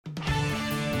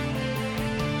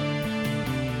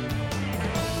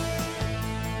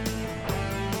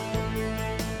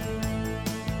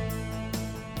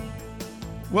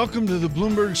Welcome to the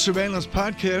Bloomberg Surveillance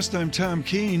Podcast. I'm Tom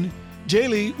Keene.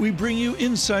 Daily, we bring you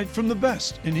insight from the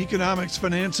best in economics,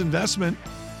 finance, investment,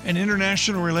 and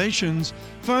international relations.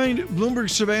 Find Bloomberg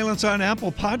Surveillance on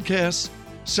Apple Podcasts,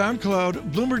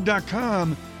 SoundCloud,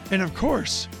 Bloomberg.com, and of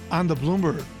course, on the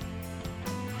Bloomberg.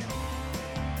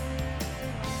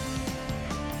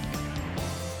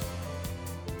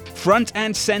 Front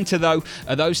and center, though,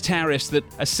 are those tariffs that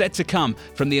are said to come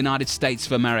from the United States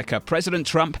of America. President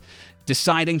Trump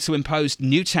deciding to impose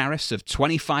new tariffs of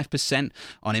 25%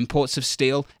 on imports of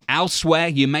steel. Elsewhere,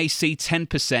 you may see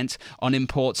 10% on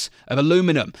imports of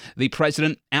aluminum. The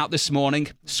president out this morning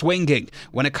swinging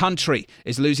when a country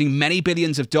is losing many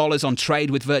billions of dollars on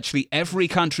trade with virtually every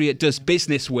country it does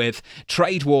business with.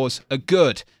 Trade wars are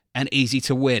good and easy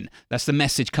to win. That's the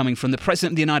message coming from the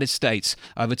President of the United States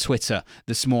over Twitter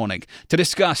this morning. To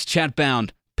discuss, Chad Bown,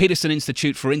 Peterson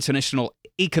Institute for International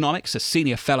Economics, a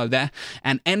senior fellow there,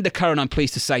 and Enda Curran, I'm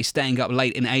pleased to say, staying up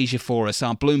late in Asia for us,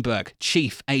 our Bloomberg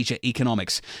Chief Asia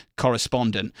Economics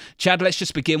Correspondent. Chad, let's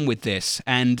just begin with this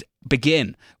and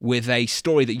begin with a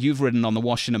story that you've written on the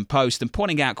Washington Post and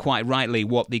pointing out quite rightly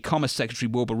what the Commerce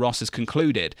Secretary Wilbur Ross has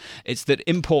concluded. It's that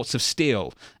imports of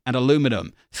steel and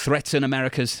aluminum threaten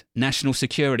America's national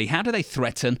security. How do they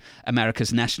threaten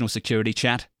America's national security,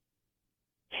 Chad?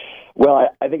 Well,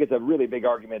 I think it's a really big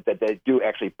argument that they do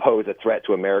actually pose a threat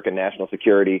to American national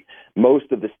security.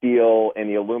 Most of the steel and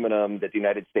the aluminum that the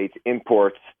United States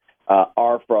imports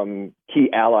are from key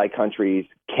ally countries,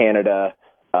 Canada,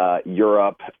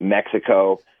 Europe,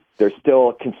 Mexico. There's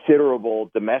still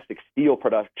considerable domestic steel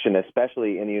production,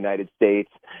 especially in the United States.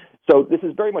 So this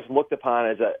is very much looked upon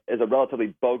as a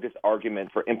relatively bogus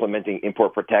argument for implementing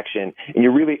import protection. And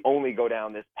you really only go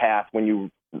down this path when you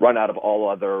run out of all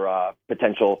other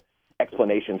potential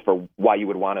explanations for why you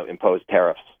would want to impose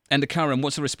tariffs. Enda Curran,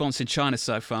 what's the response in China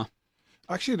so far?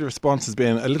 Actually, the response has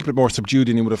been a little bit more subdued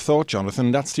than you would have thought,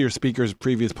 Jonathan. That's to your speaker's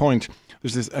previous point.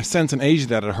 There's a sense in Asia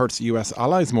that it hurts US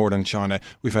allies more than China.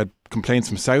 We've had complaints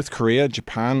from South Korea,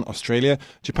 Japan, Australia.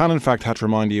 Japan, in fact, had to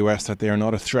remind the US that they are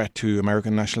not a threat to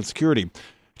American national security.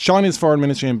 China's foreign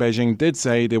ministry in Beijing did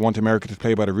say they want America to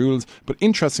play by the rules, but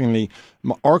interestingly,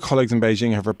 our colleagues in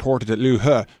Beijing have reported that Liu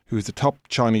He, who is the top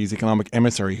Chinese economic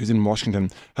emissary who's in Washington,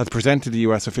 has presented the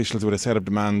US officials with a set of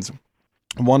demands,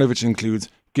 one of which includes,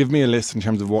 give me a list in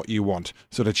terms of what you want.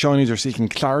 So the Chinese are seeking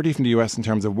clarity from the US in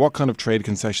terms of what kind of trade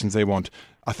concessions they want.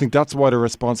 I think that's why the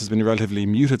response has been relatively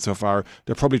muted so far.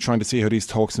 They're probably trying to see how these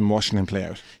talks in Washington play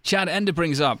out. Chad, Enda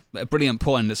brings up a brilliant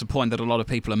point. It's a point that a lot of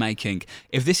people are making.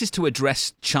 If this is to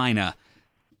address China,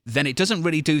 then it doesn't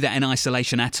really do that in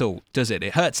isolation at all, does it?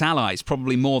 It hurts allies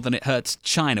probably more than it hurts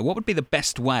China. What would be the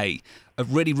best way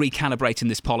of really recalibrating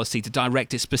this policy to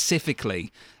direct it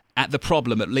specifically at the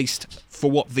problem, at least for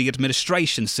what the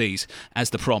administration sees as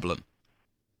the problem?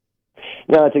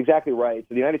 No, that's exactly right.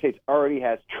 So the United States already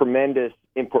has tremendous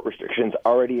import restrictions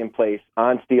already in place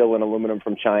on steel and aluminum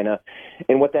from China.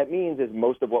 And what that means is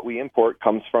most of what we import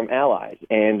comes from allies.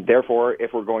 And therefore,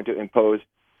 if we're going to impose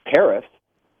tariffs,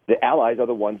 the allies are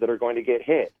the ones that are going to get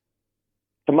hit.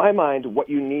 To my mind, what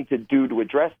you need to do to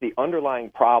address the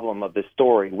underlying problem of this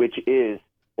story, which is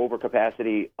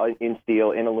overcapacity in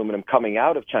steel and aluminum coming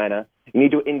out of China, you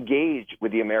need to engage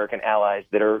with the American allies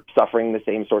that are suffering the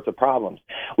same sorts of problems.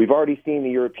 We've already seen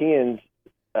the Europeans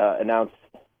announce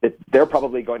that they're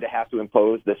probably going to have to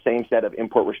impose the same set of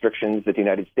import restrictions that the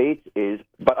United States is,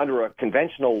 but under a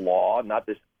conventional law, not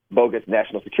this bogus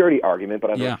national security argument,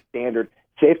 but under a standard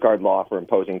safeguard law for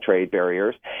imposing trade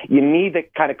barriers. You need the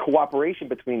kind of cooperation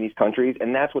between these countries,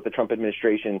 and that's what the Trump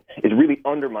administration is really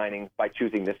undermining by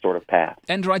choosing this sort of path.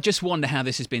 Enda, I just wonder how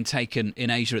this has been taken in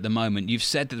Asia at the moment. You've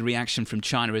said that the reaction from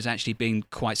China has actually been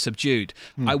quite subdued.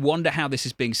 I wonder how this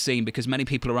is being seen, because many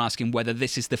people are asking whether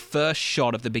this is the first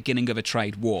shot of the beginning of a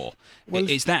trade war. Well,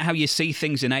 is that how you see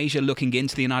things in Asia looking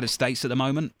into the United States at the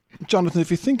moment? Jonathan, if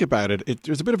you think about it,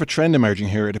 there's a bit of a trend emerging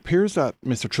here. It appears that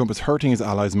Mr. Trump is hurting his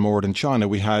allies more than China.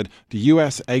 We had the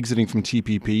US exiting from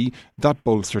TPP. That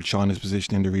bolstered China's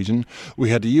position in the region. We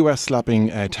had the US slapping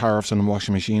tariffs on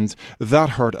washing machines. That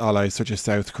hurt allies such as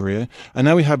South Korea. And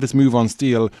now we have this move on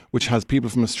steel, which has people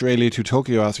from Australia to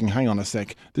Tokyo asking, hang on a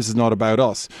sec, this is not about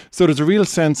us. So there's a real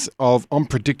sense of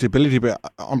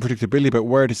unpredictability about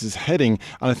where this is heading.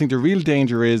 And I think the real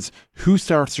danger is who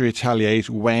starts to retaliate,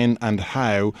 when and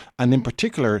how. And in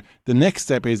particular, the next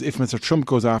step is if Mr. Trump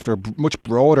goes after much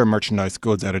broader merchandise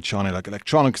goods out of China, like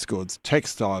electronics goods,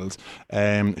 textiles,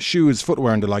 shoes,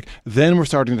 footwear and the like, then we're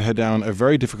starting to head down a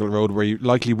very difficult road where you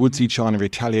likely would see China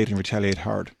retaliate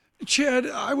hard. Chad,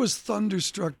 I was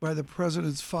thunderstruck by the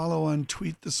president's follow-on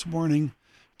tweet this morning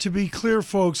To be clear,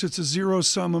 folks, it's a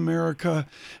zero-sum America.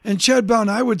 And Chad Bown,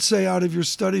 I would say out of your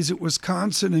studies at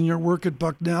Wisconsin and your work at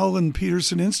Bucknell and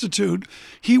Peterson Institute,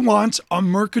 he wants a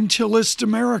mercantilist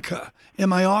America.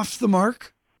 Am I off the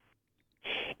mark?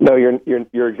 No,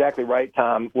 you're exactly right,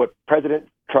 Tom. What President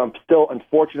Trump still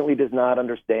unfortunately does not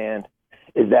understand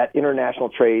is that international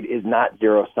trade is not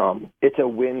zero-sum. It's a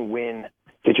win-win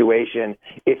situation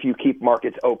if you keep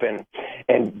markets open.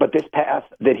 But this path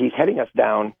that he's heading us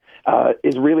down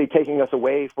is really taking us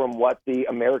away from what the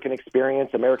American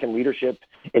experience, American leadership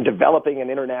in developing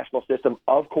an international system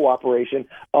of cooperation,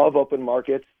 of open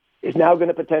markets, is now going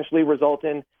to potentially result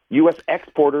in U.S.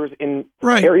 exporters in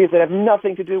areas that have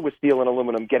nothing to do with steel and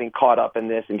aluminum getting caught up in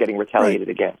this and getting retaliated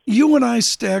against. You and I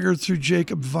staggered through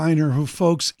Jacob Viner, who,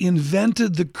 folks,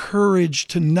 invented the courage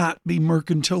to not be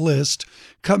mercantilist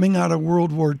coming out of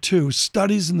World War II.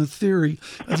 Studies in the theory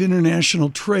of international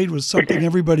trade was something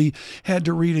everybody had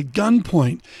to read at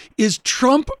gunpoint. Is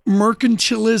Trump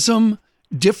mercantilism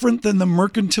different than the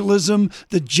mercantilism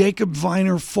that Jacob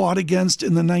Viner fought against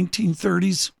in the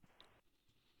 1930s?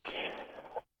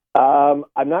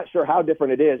 I'm not sure how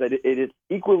different it is. It is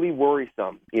equally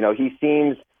worrisome. You know, he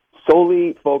seems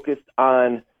solely focused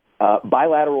on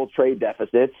bilateral trade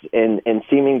deficits and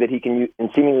seemingly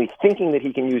thinking that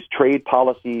he can use trade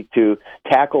policy to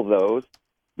tackle those.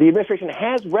 The administration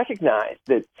has recognized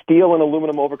that steel and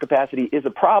aluminum overcapacity is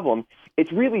a problem.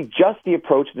 It's really just the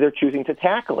approach that they're choosing to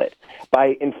tackle it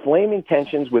by inflaming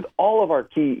tensions with all of our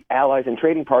key allies and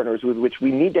trading partners with which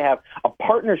we need to have a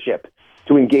partnership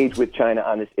to engage with China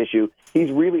on this issue. He's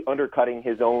really undercutting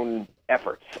his own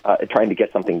efforts at trying to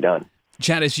get something done.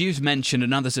 Chad, as you've mentioned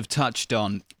and others have touched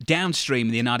on, downstream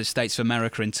in the United States of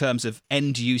America in terms of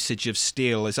end usage of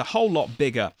steel is a whole lot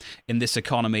bigger in this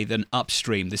economy than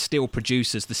upstream. The steel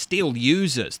producers, the steel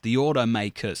users, the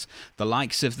automakers, the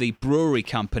likes of the brewery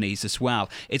companies as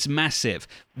well. It's massive.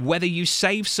 Whether you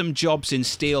save some jobs in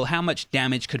steel, how much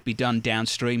damage could be done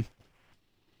downstream?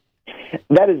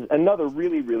 That is another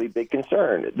really, really big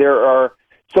concern. There are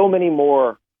so many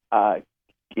more,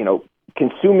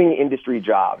 consuming industry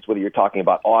jobs, whether you're talking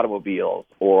about automobiles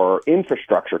or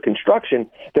infrastructure, construction,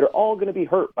 that are all going to be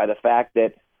hurt by the fact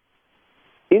that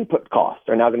input costs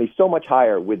are now going to be so much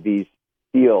higher with these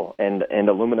steel and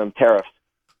aluminum tariffs.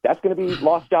 That's going to be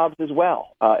lost jobs as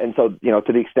well. And so,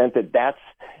 to the extent that that's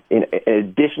an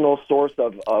additional source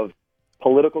of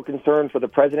political concern for the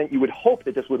president, you would hope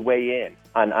that this would weigh in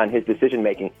on his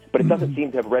decision-making, but it doesn't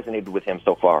seem to have resonated with him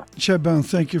so far. Chad Bown,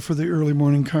 thank you for the early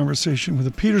morning conversation with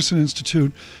the Peterson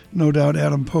Institute. No doubt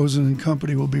Adam Posen and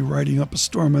company will be writing up a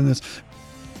storm on this.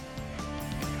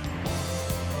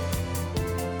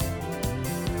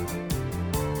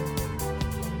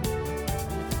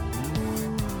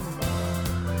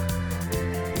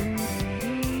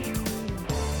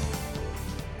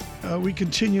 We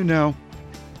continue now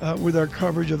with our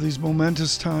coverage of these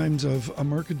momentous times of a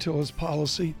mercantilist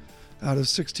policy out of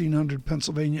 1600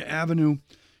 Pennsylvania Avenue.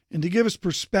 And to give us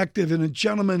perspective and a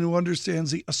gentleman who understands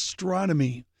the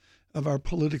astronomy of our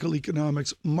political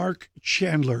economics, Marc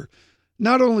Chandler,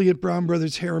 not only at Brown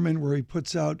Brothers Harriman, where he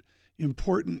puts out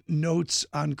important notes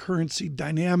on currency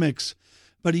dynamics,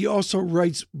 but he also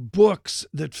writes books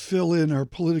that fill in our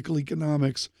political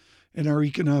economics and our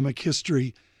economic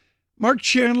history. Marc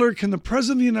Chandler, can the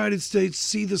President of the United States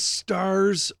see the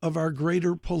stars of our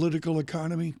greater political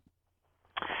economy?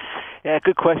 Yeah,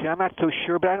 good question. I'm not so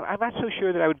sure, but I'm not so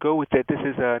sure that I would go with that. This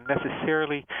is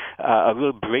necessarily a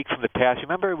little break from the past.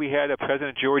 Remember, we had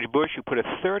President George Bush who put a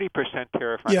 30%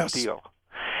 tariff on steel.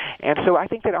 And so I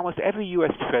think that almost every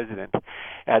U.S. president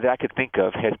that I could think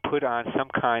of has put on some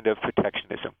kind of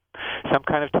protectionism, some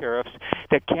kind of tariffs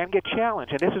that can get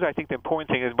challenged. And this is, I think, the important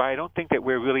thing is, but I don't think that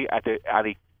we're really at the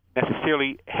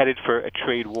necessarily headed for a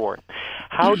trade war.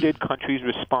 How did countries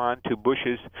respond to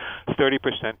Bush's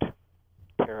 30%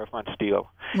 tariff on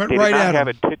steel? Went they did right not have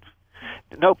him.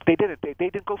 Nope, they didn't. They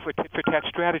didn't go for a tit-for-tat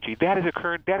strategy. That is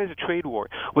a trade war.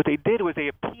 What they did was they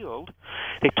appealed.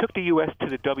 They took the U.S. to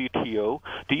the WTO.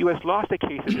 The U.S. lost the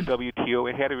case at the WTO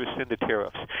and had to rescind the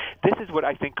tariffs. This is what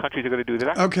I think countries are going to do. They're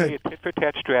not going to play a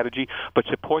tit-for-tat strategy, but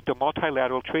support the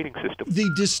multilateral trading system. The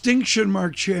distinction,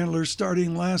 Marc Chandler,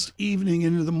 starting last evening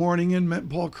into the morning, and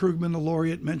Paul Krugman, the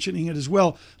laureate, mentioning it as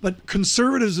well, but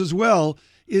conservatives as well,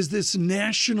 is this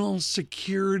national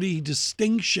security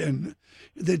distinction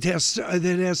that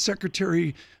has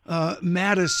Secretary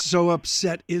Mattis so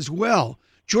upset as well.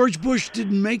 George Bush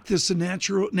didn't make this a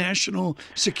national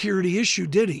security issue,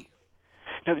 did he?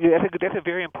 No, that's a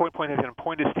very important point. That's an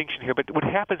important distinction here. But what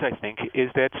happens, I think, is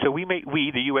that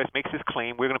the U.S. makes this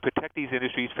claim: we're going to protect these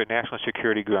industries for national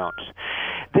security grounds.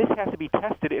 This has to be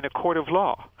tested in a court of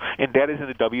law, and that is in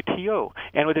the WTO.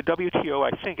 And with the WTO,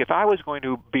 I think if I was going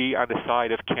to be on the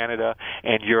side of Canada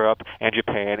and Europe and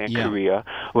Japan and Korea,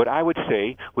 what I would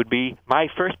say would be my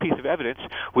first piece of evidence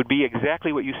would be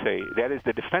exactly what you say. That is,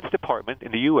 the Defense Department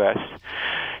in the U.S.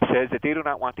 says that they do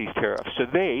not want these tariffs. So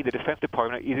the Defense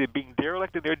Department, are either being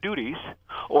derelict in their duties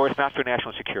or it's not for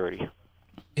national security.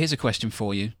 Here's a question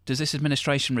for you. Does this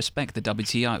administration respect the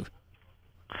WTO?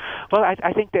 Well,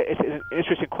 I think that it's an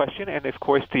interesting question, and of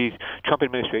course the Trump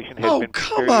administration has been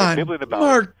very ambivalent about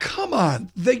Marc, it. come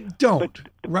on. They don't,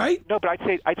 right? No, but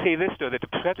I'd say this, though, that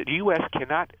the U.S.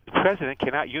 president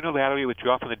cannot unilaterally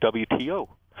withdraw from the WTO.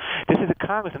 This is a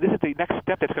Congress, and this is the next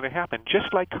step that's going to happen.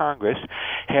 Just like Congress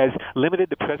has limited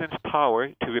the president's power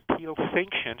to repeal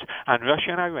sanctions on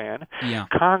Russia and Iran,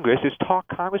 Congress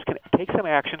can take some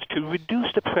actions to reduce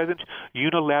the president's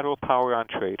unilateral power on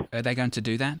trade. Are they going to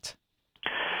do that?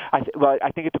 I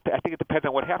think it depends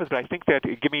on what happens, but I think that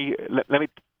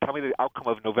tell me the outcome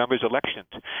of November's elections,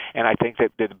 and I think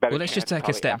that the better. Well, let's just take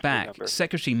a step back. November.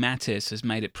 Secretary Mattis has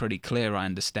made it pretty clear, I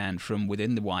understand, from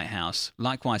within the White House.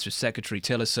 Likewise with Secretary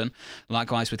Tillerson.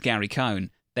 Likewise with Gary Cohn.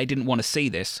 They didn't want to see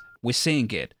this. We're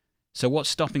seeing it. So what's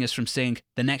stopping us from seeing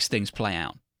the next things play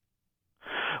out?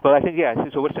 Well, I think,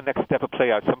 so what's the next step of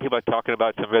play out? Some people are talking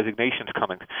about some resignations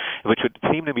coming, which would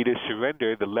seem to me to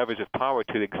surrender the levers of power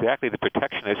to exactly the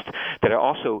protectionists that are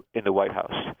also in the White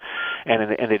House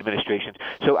and in the administration.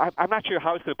 So I'm not sure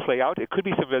how it's going to play out. It could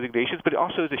be some resignations, but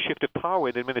also the shift of power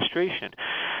in the administration.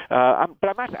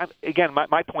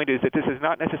 My point is that this does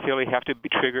not necessarily have to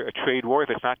trigger a trade war if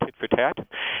it's not tit for tat.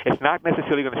 It's not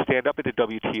necessarily going to stand up at the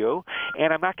WTO,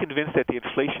 and I'm not convinced that the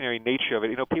inflationary nature of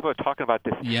it, people are talking about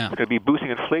this, it's going to be boosting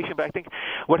inflation. But I think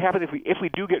what happens if we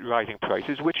do get rising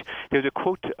prices, which there's a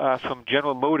quote from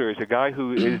General Motors, a guy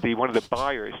who is one of the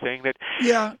buyers, saying that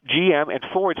GM and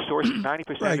Ford source 90%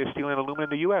 of their steel and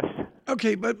aluminum in the U.S.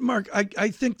 Okay, but Marc, I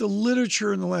think the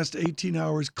literature in the last 18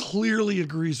 hours clearly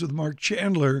agrees with Marc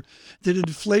Chandler that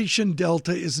inflation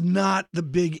delta is not the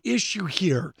big issue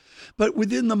here. But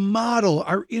within the model,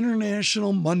 our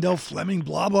international Mundell-Fleming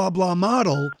blah, blah, blah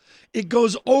model, it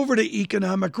goes over to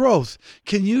economic growth.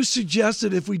 Can you suggest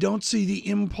that if we don't see the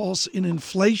impulse in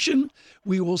inflation,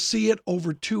 we will see it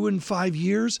over 2 and 5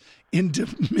 years in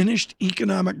diminished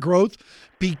economic growth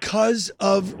because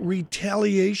of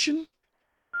retaliation?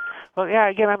 Well,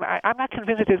 again, I'm not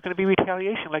convinced that there's going to be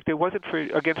retaliation like there wasn't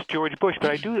against George Bush,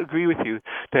 but I do agree with you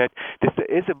that this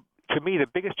is to me, the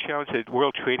biggest challenge to the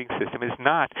world trading system is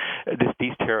not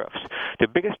these tariffs. The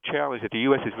biggest challenge that the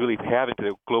U.S. is really having to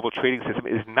the global trading system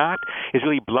is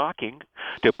really blocking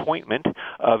the appointment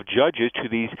of judges to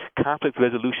these conflict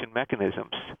resolution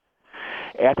mechanisms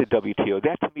at the WTO.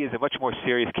 That, to me, is a much more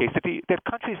serious case. That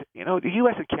countries, the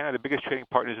U.S. and Canada are the biggest trading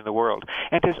partners in the world,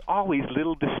 and there's always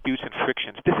little disputes and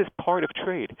frictions. This is part of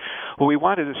trade. What we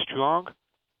want is a strong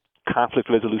conflict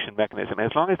resolution mechanism.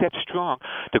 As long as that's strong,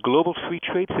 the global free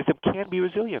trade system can be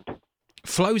resilient.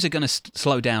 Flows are going to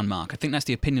slow down, Marc. I think that's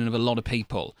the opinion of a lot of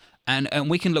people. And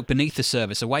we can look beneath the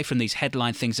surface, away from these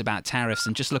headline things about tariffs,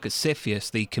 and just look at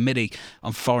CFIUS, the Committee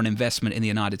on Foreign Investment in the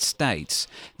United States.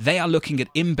 They are looking at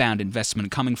inbound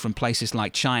investment coming from places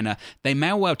like China. They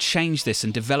may well change this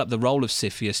and develop the role of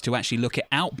CFIUS to actually look at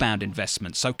outbound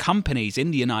investment. So companies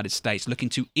in the United States looking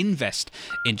to invest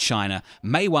in China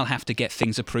may well have to get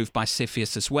things approved by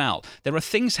CFIUS as well. There are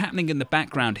things happening in the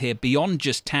background here beyond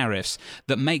just tariffs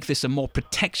that make this a more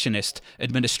protectionist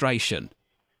administration.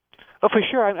 Oh, for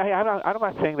sure. I'm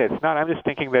not saying that it's not. I'm just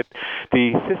thinking that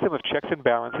the system of checks and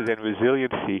balances and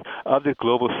resiliency of the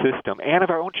global system and of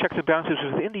our own checks and balances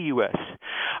within the U.S.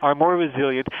 are more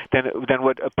resilient than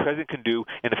what a president can do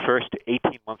in the first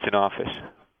 18 months in office.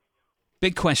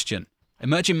 Big question.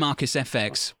 Emerging markets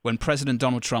FX, when President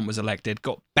Donald Trump was elected,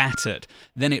 got battered.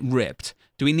 Then it ripped.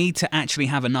 Do we need to actually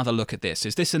have another look at this?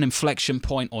 Is this an inflection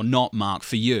point or not, Marc,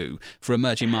 for you, for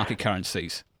emerging market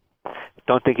currencies?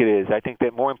 Don't think it is. I think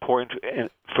that more important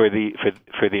for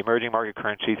the emerging market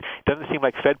currencies, it doesn't seem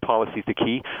like Fed policy is the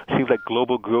key. It seems like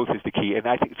global growth is the key. And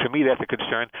I think, for me, that's a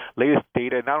concern. Latest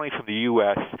data, not only from the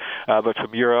U.S., but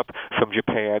from Europe, from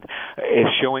Japan, is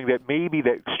showing that maybe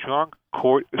that strong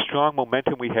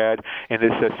momentum we had in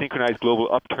this synchronized global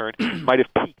upturn might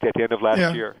have peaked at the end of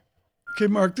last year. Okay,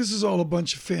 Marc, this is all a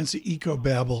bunch of fancy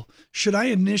eco-babble. Should I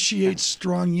initiate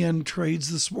strong yen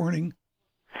trades this morning?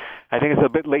 I think it's a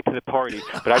bit late to the party,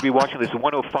 but I'd be watching this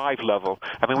 105 level.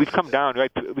 I mean, we've come down,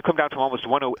 right? We've come down to almost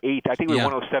 108. I think we were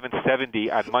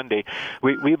 107.70 on Monday.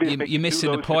 You're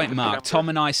missing the point, Mark. Tom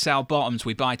and I sell bottoms.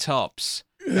 We buy tops.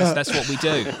 That's what we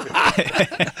do.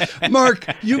 Mark,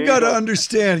 you got to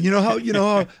understand. You know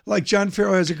how like John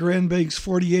Farrow has a Grand Banks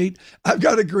 48. I've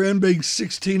got a Grand Banks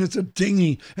 16. It's a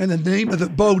dinghy, and the name of the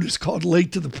boat is called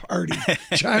Late to the Party.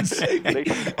 John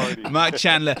Marc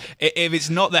Chandler, if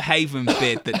it's not the Haven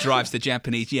bid that drives the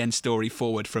Japanese yen story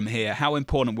forward from here, how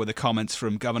important were the comments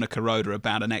from Governor Kuroda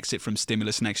about an exit from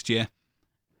stimulus next year?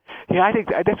 Yeah, I think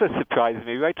that's what surprises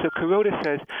me, right? So Kuroda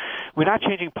says we're not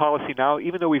changing policy now,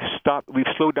 even though we've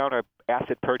slowed down our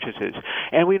asset purchases,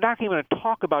 and we're not even going to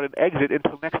talk about an exit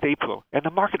until next April. And the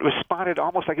market responded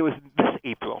almost like it was this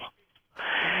April.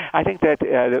 I think that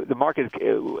the market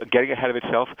is getting ahead of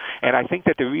itself, and I think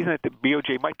that the reason that the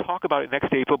BOJ might talk about it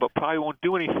next April but probably won't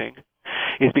do anything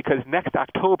is because next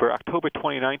October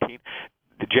 2019,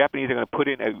 the Japanese are going to put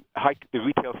in a hike the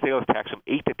retail sales tax from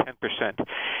 8 to 10%. And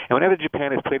whenever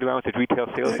Japan has played around with its retail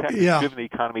sales tax, it's driven the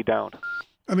economy down.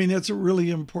 I mean, that's a really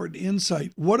important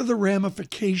insight. What are the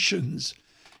ramifications,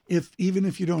 even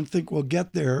if you don't think we'll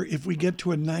get there, if we get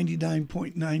to a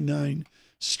 99.99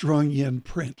 strong yen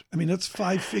print? I mean, that's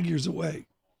 5 figures away.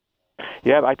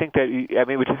 Yeah, I think that,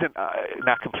 which isn't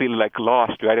not completely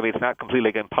lost, right? I mean, it's not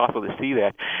completely impossible to see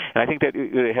that. And I think that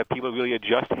have people really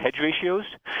adjust hedge ratios.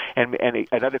 And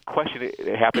another question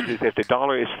that happens is if the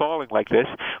dollar is falling like this,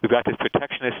 we've got this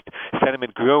protectionist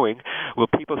sentiment growing, will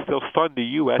people still fund the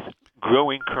U.S.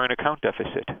 growing current account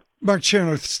deficit? Marc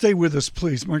Chandler, stay with us,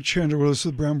 please. Marc Chandler with us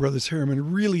with Brown Brothers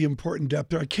Harriman. Really important depth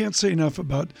there. I can't say enough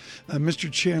about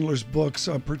Mr. Chandler's books,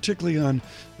 particularly on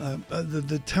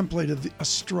the template of the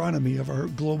astronomy of our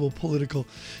global political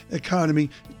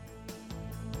economy.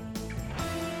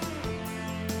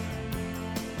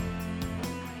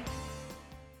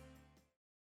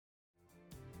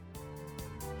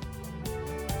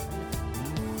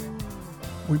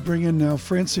 We bring in now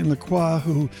Francine Lacqua,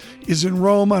 who is in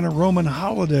Rome on a Roman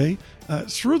holiday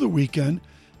through the weekend.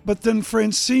 But then,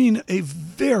 Francine, a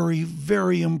very,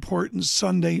 very important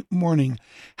Sunday morning.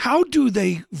 How do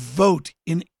they vote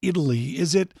in Italy?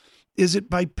 Is it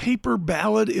by paper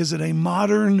ballot? Is it a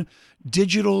modern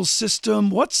digital system?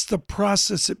 What's the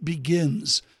process that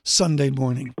begins Sunday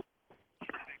morning?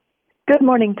 Good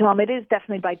morning, Tom. It is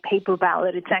definitely by paper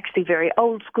ballot. It's actually very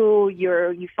old school.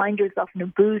 You find yourself in a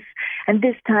booth, and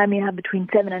this time you have between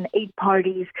 7 and 8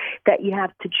 parties that you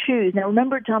have to choose. Now,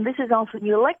 remember, Tom, this is also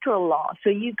new electoral law, so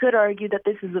you could argue that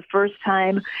this is the first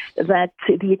time that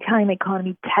the Italian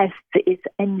economy tests its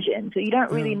engine. So you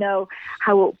don't really know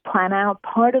how it will plan out.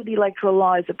 Part of the electoral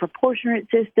law is a proportionate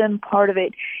system. Part of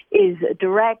it is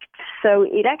direct. So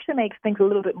it actually makes things a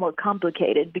little bit more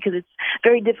complicated because it's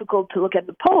very difficult to look at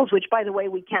the polls, which, by the way,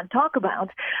 we can't talk about,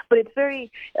 but it's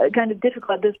very kind of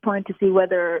difficult at this point to see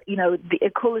whether, a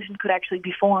coalition could actually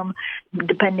be formed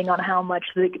depending on how much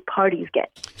the parties get.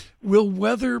 Will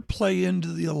weather play into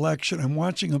the election? I'm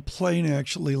watching a plane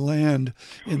actually land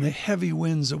in the heavy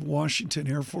winds of Washington.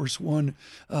 Air Force One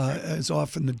is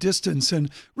off in the distance. And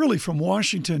really from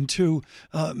Washington to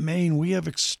Maine, we have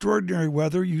extraordinary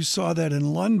weather. You saw that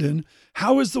in London.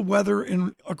 How is the weather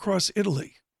across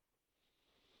Italy?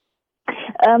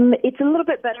 It's a little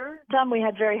bit better, Tom. We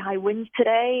had very high winds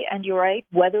today, and you're right,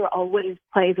 weather always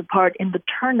plays a part in the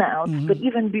turnout. Mm-hmm. But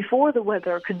even before the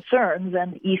weather concerns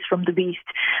and East from the Beast,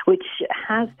 which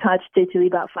has touched Italy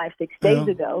about 5-6 days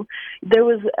ago, there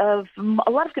was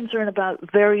a lot of concern about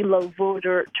very low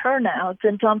voter turnouts.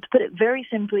 And Tom, to put it very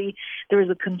simply, there is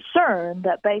a concern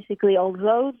that basically,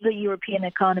 although the European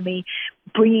economy,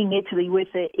 bringing Italy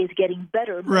with it, is getting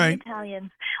better, many Italians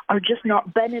are just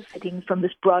not benefiting from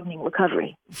this broadening recovery.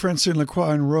 Francine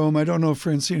Lacqua in Rome. I don't know,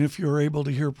 Francine, if you were able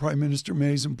to hear Prime Minister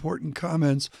May's important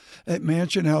comments at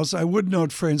Mansion House. I would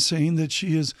note, Francine, that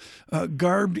she is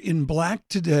garbed in black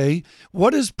today.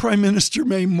 What is Prime Minister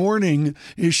May mourning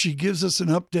as she gives us an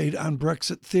update on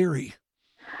Brexit theory?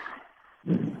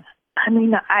 I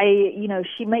mean,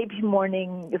 she may be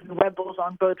mourning the rebels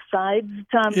on both sides,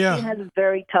 Tom. She has a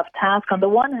very tough task. On the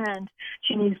one hand,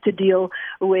 she needs to deal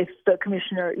with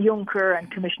Commissioner Juncker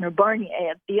and Commissioner Barnier.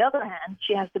 At the other hand,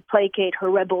 she has to placate her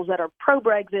rebels that are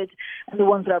pro-Brexit and the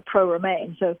ones that are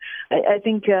pro-Remain. So I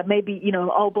think maybe,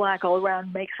 all black all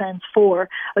around makes sense for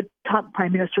a top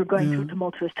prime minister going through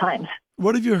tumultuous times.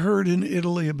 What have you heard in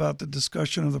Italy about the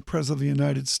discussion of the President of the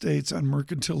United States on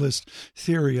mercantilist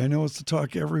theory? I know it's the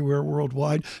talk everywhere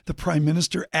worldwide. The Prime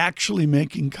Minister actually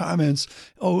making comments,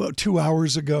 2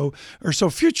 hours ago or so.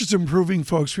 Futures improving,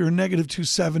 folks. We were negative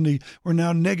 270. We're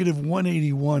now negative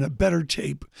 181, a better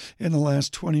tape in the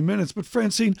last 20 minutes. But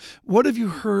Francine, what have you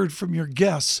heard from your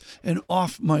guests and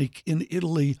off mic in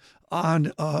Italy on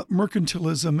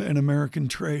mercantilism and American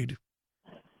trade?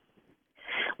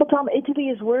 Well, Tom, Italy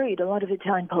is worried. A lot of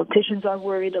Italian politicians are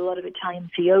worried. A lot of Italian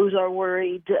CEOs are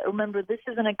worried. Remember, this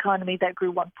is an economy that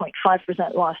grew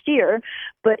 1.5% last year,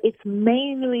 but it's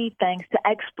mainly thanks to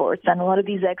exports, and a lot of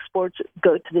these exports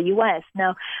go to the U.S.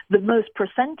 Now, the most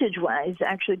percentage-wise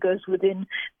actually goes within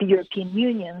the European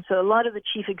Union. So a lot of the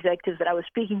chief executives that I was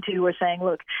speaking to were saying,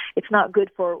 look, it's not good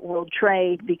for world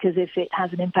trade because if it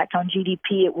has an impact on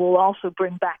GDP, it will also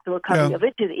bring back the recovery of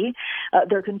Italy.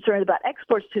 They're concerned about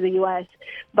exports to the U.S.,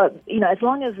 but, as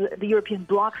long as the European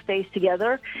bloc stays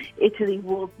together, Italy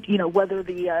will, weather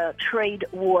the trade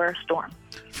war storm.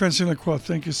 Francine Lacqua,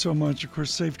 thank you so much. Of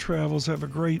course, safe travels. Have a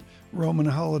great Roman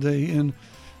holiday in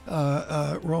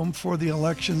Rome for the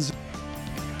elections.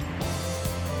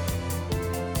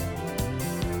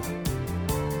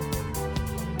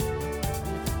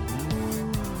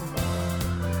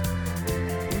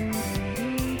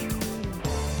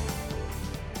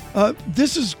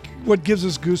 This is what gives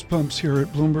us goosebumps here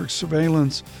at Bloomberg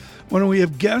Surveillance, when we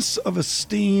have guests of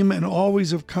esteem and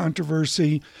always of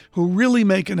controversy who really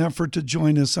make an effort to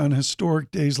join us on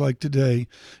historic days like today.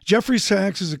 Jeffrey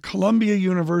Sachs is at Columbia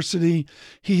University.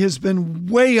 He has been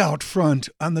way out front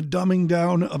on the dumbing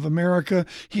down of America.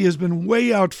 He has been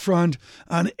way out front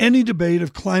on any debate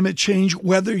of climate change,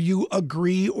 whether you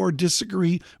agree or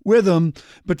disagree with him.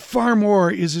 But far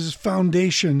more is his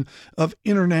foundation of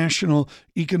international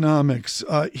economics.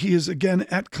 He is again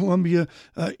at Columbia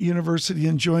University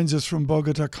and joins us from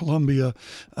Bogota, Colombia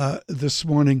this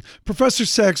morning. Professor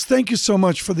Sachs, thank you so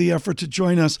much for the effort to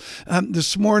join us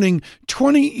this morning.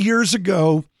 20 years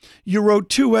ago, you wrote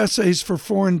 2 essays for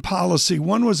foreign policy.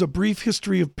 One was A Brief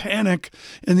History of Panic,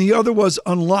 and the other was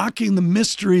Unlocking the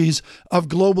Mysteries of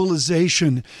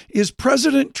Globalization. Is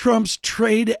President Trump's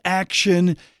trade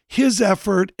action his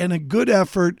effort and a good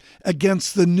effort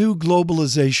against the new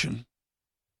globalization?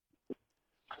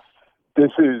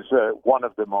 This is one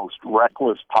of the most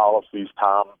reckless policies,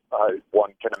 Tom,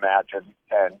 one can imagine,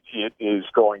 and it is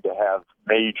going to have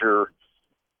major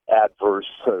adverse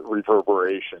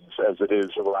reverberations as it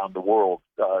is around the world.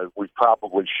 We've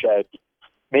probably shed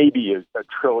maybe $1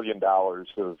 trillion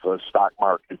of stock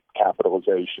market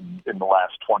capitalization in the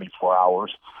last 24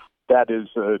 hours. That is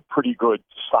a pretty good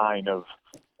sign of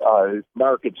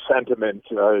market sentiment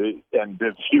and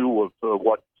the view of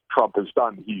what Trump has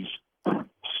done. He's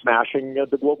smashing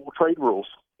the global trade rules,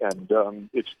 and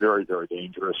it's very, very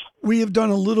dangerous. We have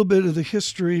done a little bit of the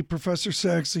history, Professor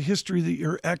Sachs, the history that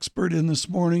you're expert in this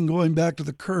morning, going back to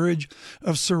the courage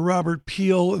of Sir Robert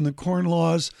Peel and the Corn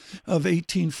Laws of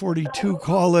 1842,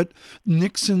 call it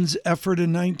Nixon's effort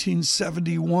in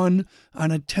 1971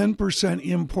 on a 10%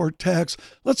 import tax.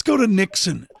 Let's go to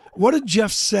Nixon. What did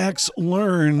Jeff Sachs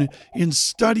learn in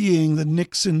studying the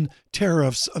Nixon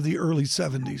tariffs of the early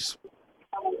 70s?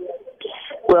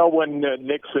 Well, when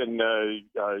Nixon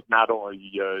not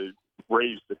only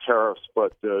raised the tariffs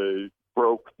but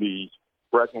broke the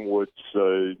Bretton Woods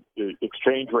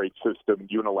exchange rate system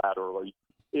unilaterally,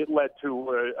 it led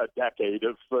to a decade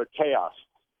of chaos.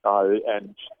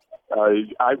 And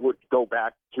I would go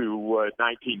back to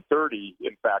 1930,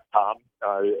 in fact, Tom,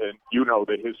 and you know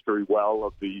the history well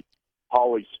of the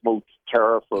Hawley Smoot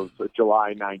tariff of July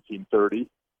 1930.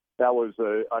 That was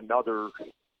another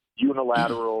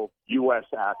unilateral U.S.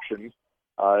 action,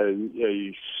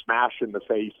 a smash in the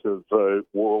face of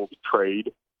world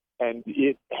trade, and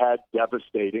it had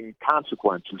devastating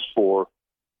consequences for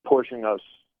pushing us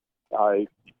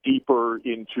deeper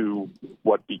into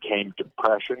what became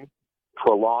depression,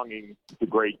 prolonging the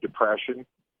Great Depression,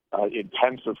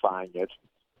 intensifying it.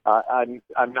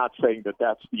 I'm not saying that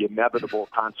that's the inevitable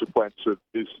consequence of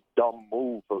this dumb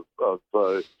move of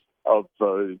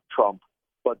Trump,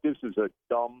 but this is a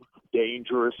dumb,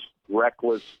 dangerous,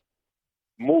 reckless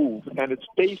move, and it's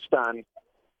based on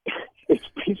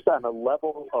a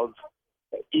level of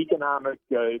economic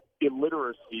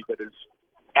illiteracy that is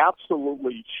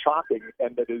absolutely shocking,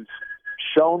 and that is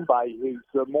shown by his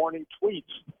morning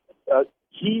tweets.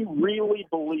 He really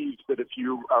believes that if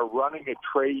you are running a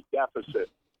trade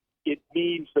deficit, it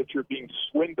means that you're being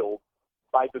swindled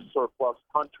by the surplus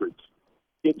countries.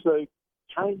 It's a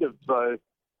kind of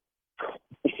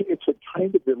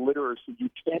illiteracy you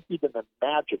can't even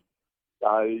imagine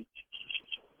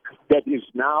that is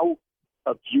now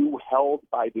a view held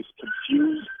by this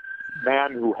confused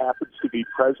man who happens to be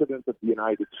president of the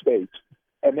United States.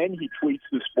 And then he tweets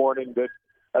this morning that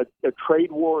a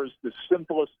trade war is the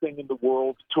simplest thing in the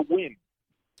world to win,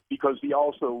 because he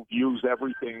also views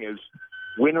everything as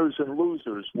winners and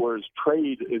losers, whereas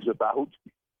trade is about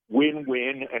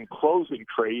win-win and closing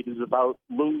trade is about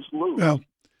lose-lose. Yeah.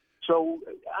 So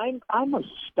I'm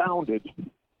astounded,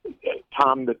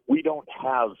 Tom, that we don't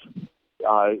have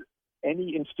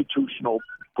any institutional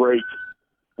break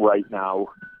right now.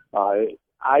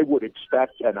 I would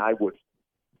expect, and I would,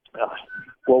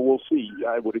 well, we'll see.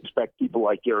 I would expect people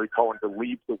like Gary Cohn to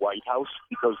leave the White House,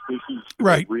 because this is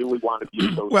right. they really want to be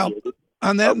associated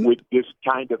on that, with this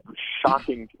kind of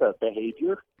shocking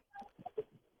behavior.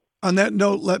 On that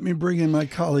note, let me bring in my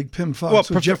colleague, Pim Fox,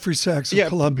 of Jeffrey Sachs of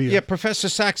Columbia. Yeah, Professor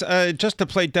Sachs, just to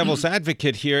play devil's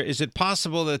advocate here, is it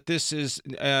possible that this is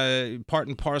part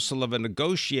and parcel of a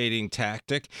negotiating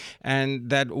tactic, and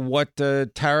that what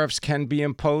tariffs can be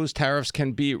imposed, tariffs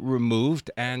can be removed,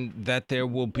 and that there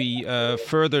will be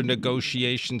further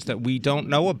negotiations that we don't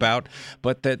know about,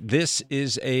 but that this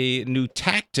is a new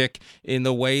tactic in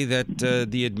the way that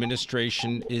the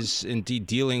administration is indeed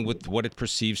dealing with what it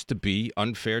perceives to be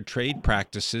unfair trade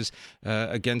practices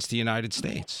against the United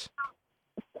States?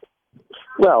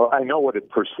 Well, I know what it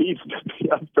perceives to be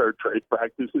unfair trade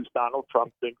practices. Donald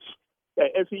Trump thinks,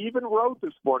 as he even wrote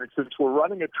this morning, since we're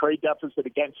running a trade deficit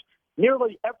against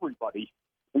nearly everybody,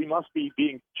 we must be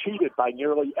being cheated by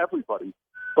nearly everybody.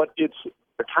 But it's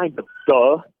a kind of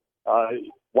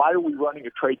why are we running a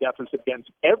trade deficit against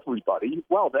everybody?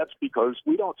 Well, that's because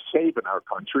we don't save in our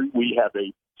country. We have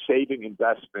a saving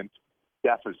investment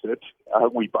deficit.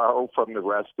 We borrow from the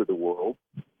rest of the world.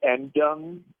 And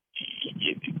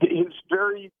his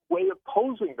very way of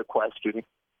posing the question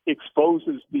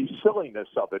exposes the silliness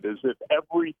of it, as if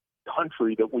every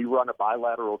country that we run a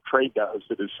bilateral trade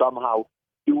deficit is somehow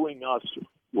doing us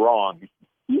wrong.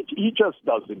 He just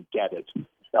doesn't get it.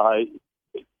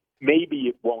 Maybe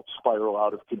it won't spiral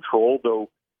out of control, though,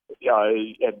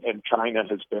 and China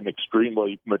has been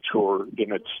extremely mature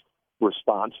in its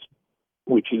response,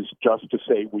 which is just to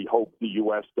say we hope the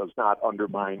U.S. does not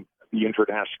undermine the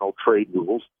international trade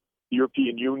rules. The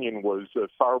European Union was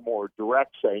far more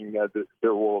direct, saying that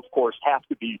there will, of course, have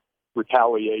to be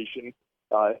retaliation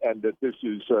and that this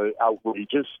is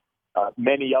outrageous.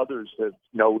 Many others have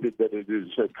noted that it is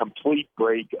a complete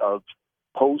break of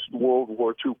post-World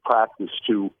War II practice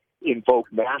to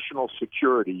invoke national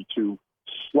security to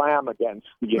slam against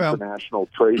the international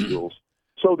trade rules.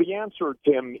 So the answer,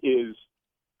 Tim, is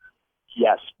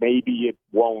yes, maybe it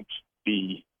won't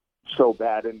be so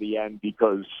bad in the end,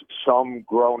 because some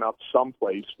grown-up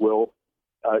someplace will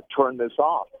turn this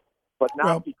off. But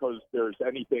not because there's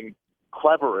anything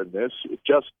clever in this,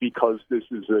 just because this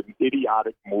is an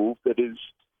idiotic move that is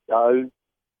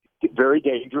very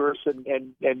dangerous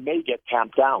and may get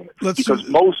tamped down. Because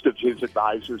most of his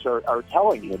advisors are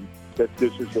telling him that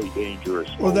this is a dangerous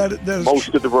move. That is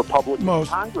most of the Republican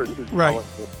Congress is telling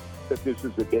him that this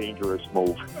is a dangerous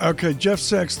move. Okay, Jeff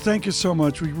Sachs, thank you so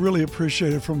much. We really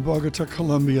appreciate it, from Bogota,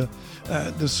 Colombia,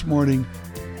 this morning.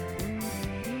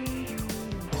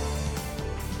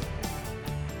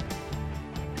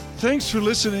 Thanks for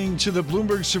listening to the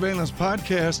Bloomberg Surveillance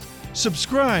Podcast.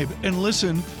 Subscribe and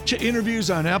listen to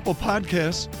interviews on Apple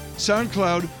Podcasts,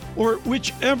 SoundCloud, or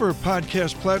whichever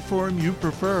podcast platform you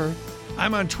prefer.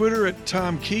 I'm on Twitter at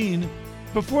Tom Keene.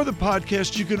 Before the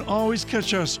podcast, you can always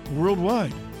catch us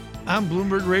worldwide on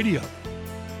Bloomberg Radio.